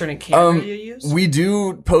is there a certain camera you use? We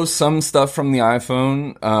do post some stuff from the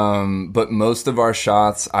iPhone, but most of our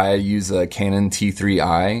shots, I use a Canon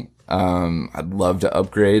T3i. I'd love to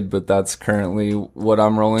upgrade, but that's currently what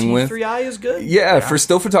I'm rolling with. T3i is good? Yeah, for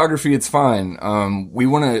still photography, it's fine. We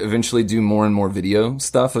want to eventually do more and more video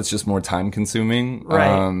stuff. It's just more time consuming.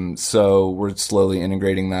 Right. So we're slowly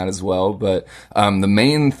integrating that as well. But, the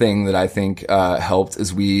main thing that I think, helped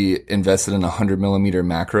is we invested in a 100mm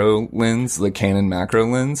macro lens, the Canon macro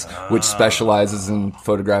lens, which specializes in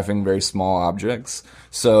photographing very small objects.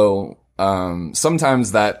 So,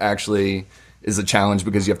 sometimes that actually is a challenge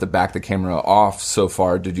because you have to back the camera off so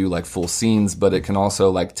far to do like full scenes, but it can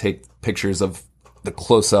also like take pictures of the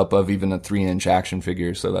close up of even a 3-inch action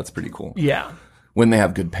figure. So that's pretty cool. Yeah. When they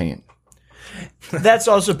have good paint. That's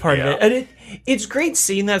also part of it. And it's great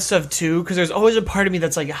seeing that stuff too, because there's always a part of me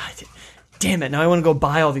that's like, damn it, now I want to go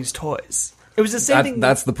buy all these toys. It was the same thing.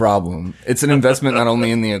 That's the problem. It's an investment not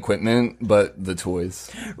only in the equipment, but the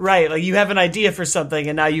toys. Right. Like you have an idea for something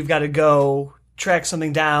and now you've got to go track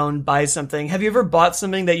something down, buy something. Have you ever bought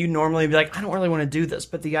something that you normally be like, I don't really want to do this,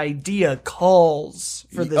 but the idea calls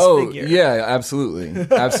for this figure? Yeah, absolutely.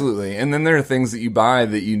 Absolutely. And then there are things that you buy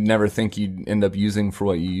that you never think you'd end up using for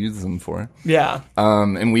what you use them for. Yeah.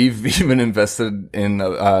 And we've even invested in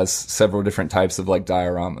several different types of like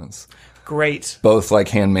dioramas. Great. Both like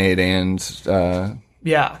handmade and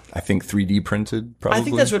yeah, I think 3D printed, probably. I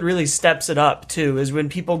think that's what really steps it up, too, is when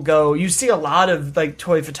people go... You see a lot of like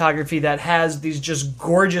toy photography that has these just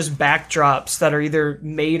gorgeous backdrops that are either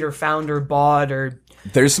made or found or bought or...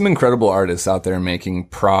 There's some incredible artists out there making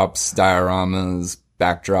props, dioramas,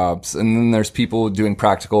 backdrops, and then there's people doing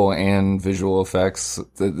practical and visual effects.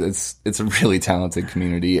 It's a really talented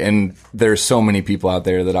community, and there's so many people out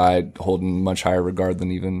there that I hold in much higher regard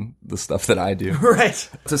than even the stuff that I do. Right.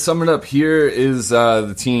 To sum it up, here is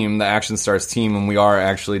the team, the Action Stars team, and we are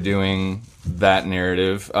actually doing that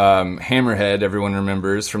narrative. Hammerhead, everyone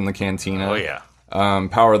remembers from the Cantina. Oh, yeah.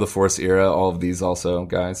 Power of the Force era, all of these also,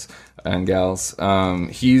 guys and gals.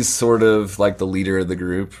 He's sort of like the leader of the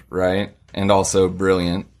group, right? And also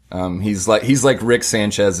brilliant. He's like Rick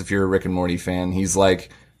Sanchez if you're a Rick and Morty fan. He's like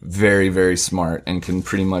very, very smart and can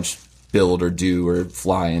pretty much build or do or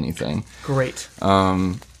fly anything. Great.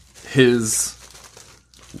 His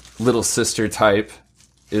little sister type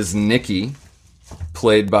is Nikki,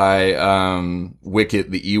 played by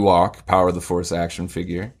Wicket the Ewok, Power of the Force action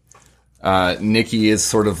figure. Nikki is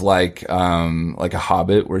sort of like a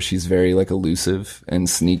hobbit, where she's very like elusive and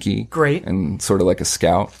sneaky. Great. And sort of like a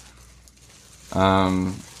scout.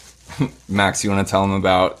 Max, you want to tell them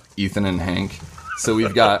about Ethan and Hank? So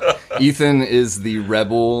we've got Ethan is the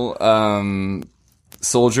rebel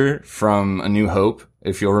soldier from A New Hope,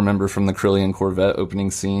 if you'll remember from the Krillian Corvette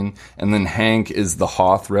opening scene. And then Hank is the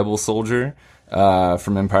Hoth rebel soldier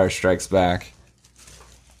from Empire Strikes Back.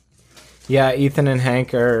 Yeah, Ethan and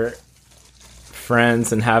Hank are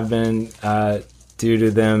friends and have been due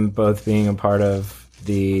to them both being a part of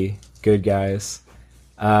the good guys.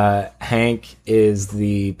 Hank is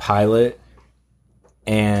the pilot,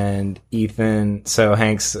 and Ethan, so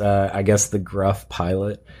Hank's, I guess, the gruff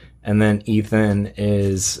pilot, and then Ethan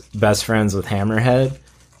is best friends with Hammerhead.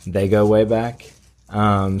 They go way back.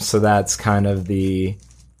 So that's kind of the,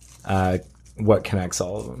 what connects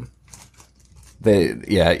all of them.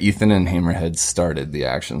 Ethan and Hammerhead started the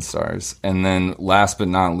Action Stars. And then last but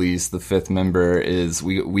not least, the fifth member is,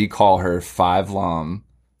 we call her 5-Lom.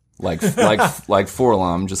 Like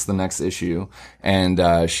 4-Lom, just the next issue,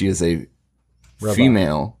 and she is a robot.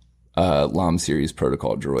 Female Lom series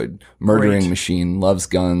protocol droid, murdering machine, loves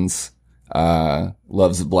guns,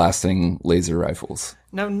 loves blasting laser rifles.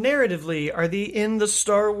 Now, narratively, are they in the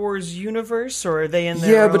Star Wars universe, or are they in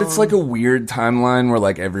their Yeah, but it's like a weird timeline where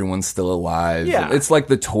like everyone's still alive. Yeah. It's like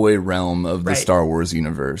the toy realm of the Star Wars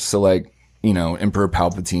universe. So like, you know, Emperor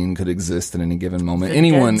Palpatine could exist at any given moment.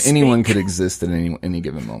 Anyone could exist at any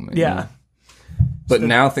given moment. Yeah. You know? But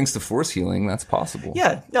now, thanks to Force healing, that's possible.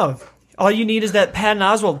 Yeah, no. All you need is that Patton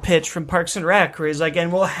Oswalt pitch from Parks and Rec, where he's like,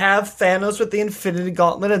 and we'll have Thanos with the Infinity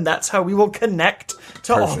Gauntlet, and that's how we will connect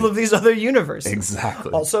to all of these other universes.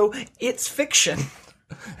 Exactly. Also, it's fiction.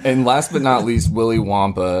 And last but not least, Willy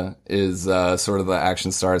Wampa is sort of the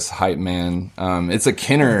Action Stars hype man. It's a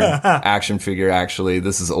Kenner action figure, actually.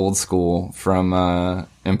 This is old school from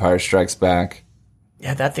Empire Strikes Back.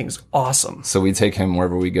 Yeah, that thing's awesome. So we take him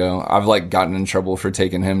wherever we go. I've like gotten in trouble for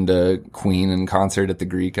taking him to Queen in concert at the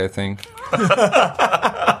Greek, I think.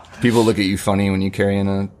 People look at you funny when you carry in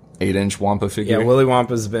a 8-inch Wampa figure. Yeah, Willy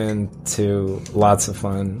Wampa's been to lots of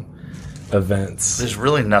fun events. There's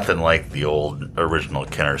really nothing like the old original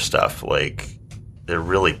Kenner stuff. Like, it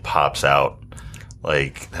really pops out.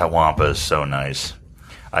 Like, that Wampa is so nice.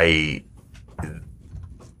 What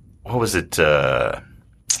was it?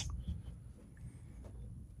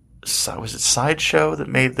 Was it Sideshow that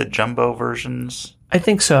made the jumbo versions? I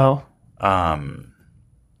think so.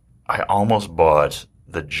 I almost bought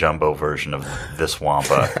the jumbo version of this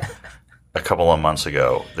Wampa a couple of months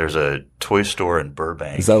ago. There's a toy store in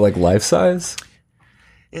Burbank. Is that like life size?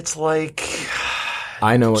 It's like...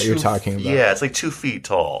 I know what you're talking about. Yeah, it's like 2 feet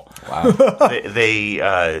tall. Wow.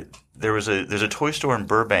 There's a toy store in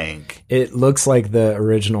Burbank. It looks like the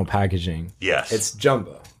original packaging. Yes. It's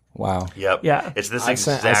jumbo. Wow. Yep. Yeah. It's this I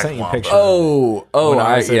exact sent you Wampa. pictures. Oh, When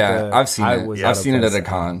I was at the- I've seen I it. was I've at a seen it at place- a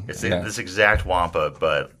con. It's Yeah. this exact Wampa,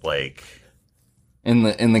 but like In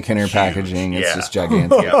the Kenner packaging, it's yeah. just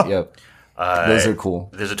gigantic. Yeah. Yep. Those are cool.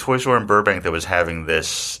 there's a toy store in Burbank that was having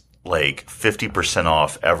this like 50%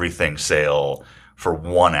 off everything sale for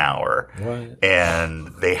 1 hour. What? And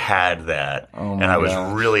they had that. Oh and my I was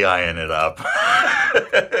gosh. really eyeing it up.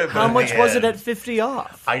 How much was it at 50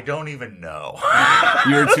 off? I don't even know.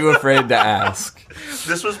 You were too afraid to ask.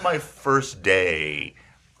 This was my first day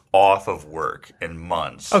off of work in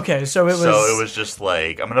months. Okay, so it was just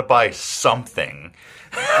like, I'm going to buy something.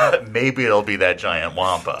 Maybe it'll be that giant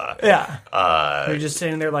Wampa. yeah. You're just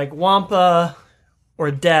sitting there like Wampa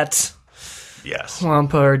or debt. Yes.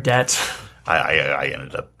 Wampa or debt. I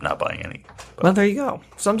ended up not buying any. Well, there you go.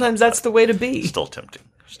 Sometimes that's the way to be. Still tempting.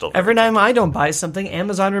 Still Every time I don't buy something,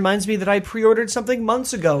 Amazon reminds me that I pre-ordered something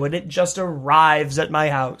months ago and it just arrives at my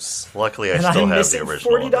house. Luckily, I And still I have miss the it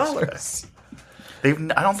original. $40.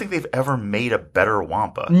 I don't think they've ever made a better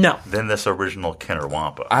Wampa No. than this original Kenner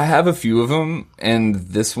Wampa. I have a few of them, and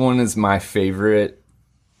this one is my favorite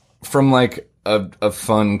from like a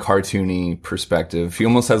fun cartoony perspective. He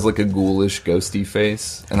almost has like a ghoulish, ghosty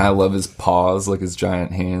face, and I love his paws, like his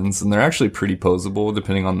giant hands, and they're actually pretty posable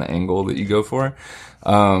depending on the angle that you go for.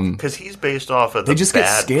 Because he's based off of the just get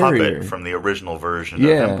bad scarier. puppet from the original version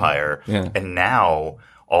Yeah. of Empire. Yeah. And now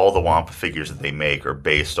all the Wampa figures that they make are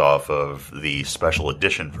based off of the special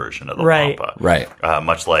edition version of the Right. Wampa. Right.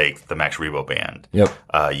 Much like the Max Rebo band. Yep.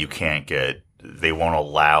 You can't get... They won't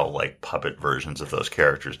allow like puppet versions of those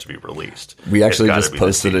characters to be released. We actually It's gotta just be the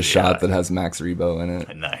posted a CGI. shot that has Max Rebo in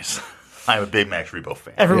it. Nice. I'm a big Max Rebo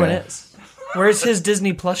fan. Everyone Yeah. is. Where's his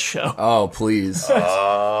Disney Plus show? Oh, please. This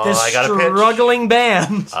I got a pitch. struggling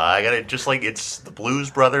band. I got it. Just like it's the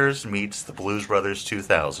Blues Brothers meets the Blues Brothers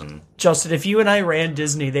 2000. Justin, if you and I ran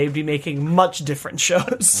Disney, they'd be making much different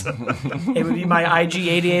shows. It would be my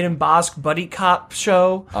IG-88 and Bosk buddy cop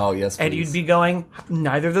show. Oh, yes, And please. you'd be going,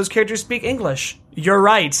 neither of those characters speak English. You're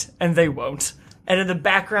right. And they won't. And in the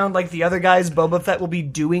background, like the other guys, Boba Fett will be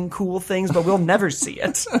doing cool things, but we'll never see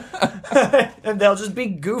it. And they'll just be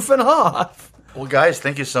goofing off. Well, guys,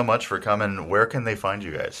 thank you so much for coming. Where can they find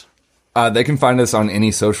you guys? They can find us on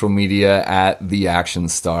any social media at The Action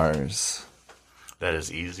Stars. That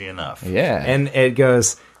is easy enough. Yeah. And it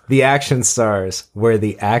goes, the action stars, where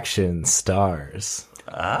the action stars.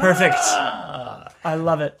 Perfect. I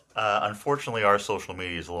love it. Unfortunately, our social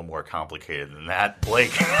media is a little more complicated than that.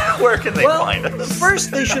 Blake, where can they find us?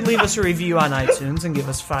 First, they should leave us a review on iTunes and give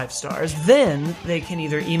us 5 stars. Then they can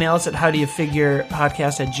either email us at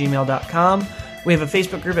howdoyoufiguropodcast@gmail.com. We have a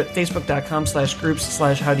Facebook group at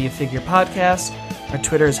facebook.com/groups/howdoyoufigurepodcast. Our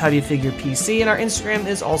Twitter is howdoyoufigurepc, and our Instagram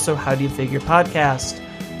is also howdoyoufigurepodcast.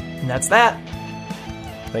 And that's that.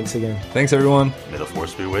 Thanks again. Thanks, everyone. May the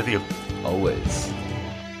force be with you. Always.